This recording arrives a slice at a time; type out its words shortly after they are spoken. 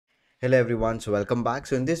Hello everyone, so welcome back.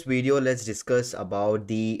 So in this video, let's discuss about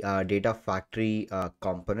the data factory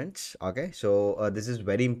components. Okay, so this is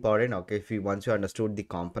very important. Okay, if you once you understood the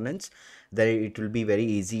components, then it will be very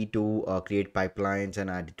easy to create pipelines and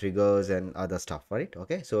add triggers and other stuff, right?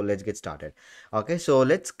 Okay, so let's get started. Okay, so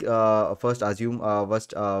let's first assume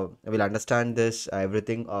first we'll understand this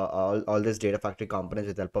everything all this data factory components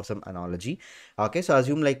with help of some analogy. Okay, so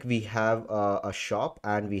assume like we have a shop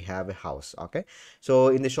and we have a house. Okay, so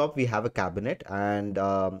in the shop we have a cabinet and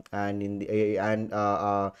in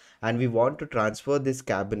the and we want to transfer this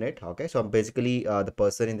cabinet. Okay, so basically the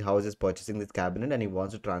person in the house is purchasing this cabinet and he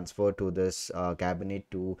wants to transfer to this cabinet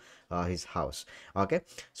to his house. Okay,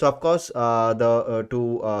 so of course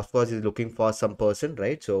of course he's looking for some person,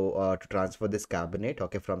 right? So to transfer this cabinet,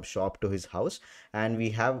 okay, from shop to his house, and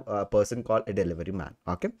we have a person called a delivery man.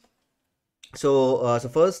 Okay, so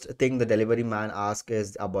first thing the delivery man asks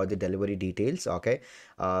is about the delivery details. Okay,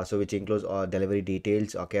 so which includes delivery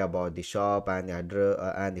details, okay, about the shop and the address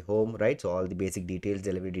and the home, right? So all the basic details,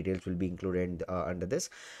 delivery details will be included under this.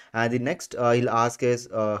 And the next he'll ask is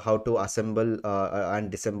how to assemble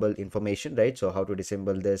and disassemble information, right? So how to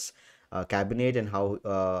disassemble this cabinet and how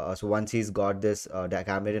so once he's got this the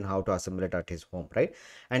cabinet and how to assemble it at his home, right?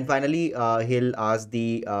 And finally he'll ask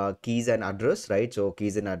the keys and address, right? So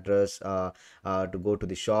keys and address to go to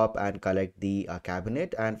the shop and collect the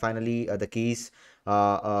cabinet, and finally the keys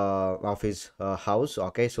of his house,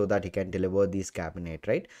 okay, so that he can deliver this cabinet,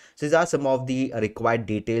 right? So these are some of the required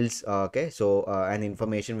details, okay, so and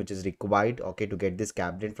information which is required, okay, to get this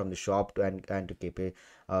cabinet from the shop to and to keep it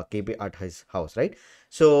at his house, right?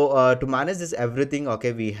 So to manage this everything,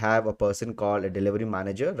 okay, we have a person called a delivery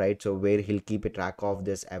manager, right? So where he'll keep a track of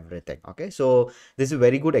this everything. Okay, so this is a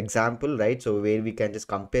very good example, right? So where we can just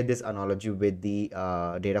compare this analogy with the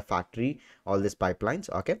data factory, all these pipelines.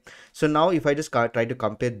 Okay, so now if I just try to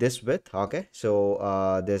compare this with, okay,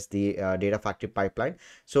 so there's the data factory pipeline.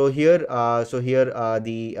 So here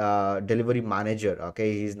the delivery manager,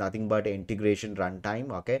 okay, he's nothing but integration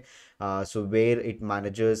runtime. Okay, so where it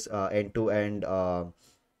manages end-to-end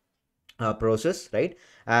process, right?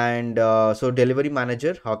 And so delivery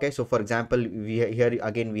manager, okay, so for example here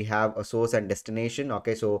again we have a source and destination.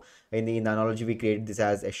 Okay, so in the analogy we create this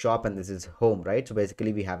as a shop and this is home, right? So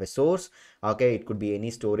basically we have a source, okay, it could be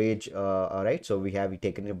any storage, right? So we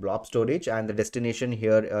taken a blob storage, and the destination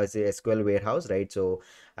here is a SQL warehouse, right? So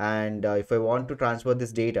and if I want to transfer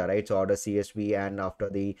this data, right, so order CSV, and after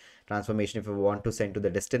the transformation, if we want to send to the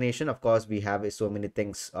destination, of course we have so many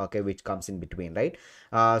things, okay, which comes in between, right?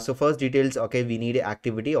 So first details, okay, we need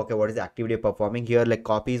activity. Okay, what is the activity performing here? Like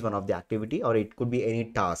copy is one of the activity, or it could be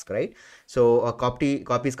any task, right? So a copy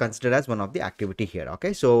is considered as one of the activity here.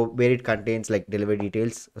 Okay, so where it contains like delivery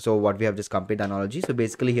details, so what we have just completed analogy. So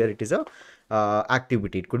basically here it is a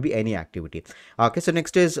activity, it could be any activity. Okay, so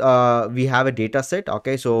next is we have a data set.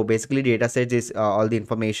 Okay, so basically data set is all the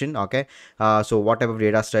information. Okay, so what type of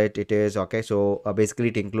data set it is. Okay, so basically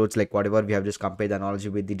it includes like whatever we have just compared the analogy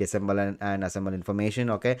with the disassemble and assemble information.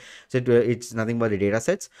 Okay, so it's nothing but the data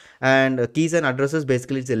sets. And keys and addresses,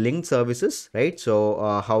 basically it's a linked services, right?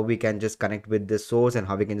 So how we can just connect with the source and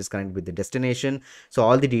how we can just connect with the destination. So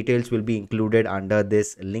all the details will be included under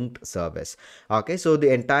this linked service. Okay, so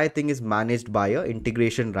the entire thing is managed by a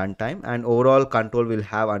integration runtime, and overall control will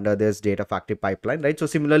have under this data factory pipeline, right? So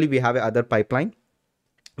similarly we have a other pipeline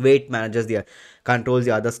where it manages the controls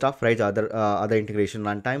the other stuff, right? Other integration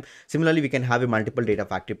runtime. Similarly we can have a multiple data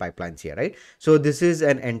factory pipelines here, right? So this is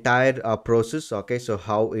an entire process. Okay, so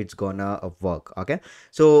how it's gonna work. Okay,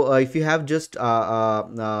 so if you have just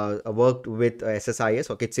worked with SSIS,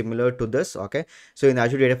 okay, it's similar to this. Okay, so in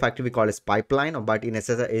Azure Data Factory we call it pipeline, but in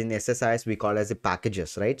SSIS we call it as a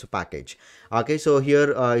packages, right? So package. Okay, so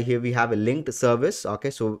here we have a linked service. Okay,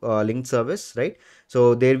 so linked service, right?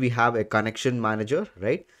 So there we have a connection manager,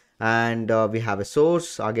 right? And we have a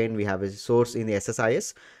source. Again we have a source in the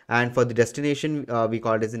SSIS, and for the destination we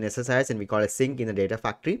call it as in SSIS, and we call it sync in the data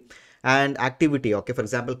factory. And activity, okay, for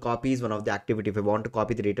example copy is one of the activity. If we want to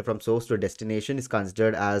copy the data from source to destination, is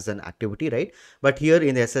considered as an activity, right? But here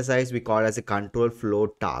in the SSIS we call as a control flow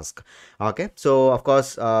task. Okay, so of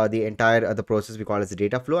course the entire the process we call as a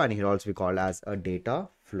data flow, and here also we call as a data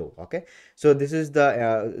flow. Okay, so this is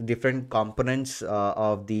the different components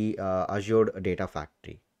of the Azure Data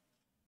Factory.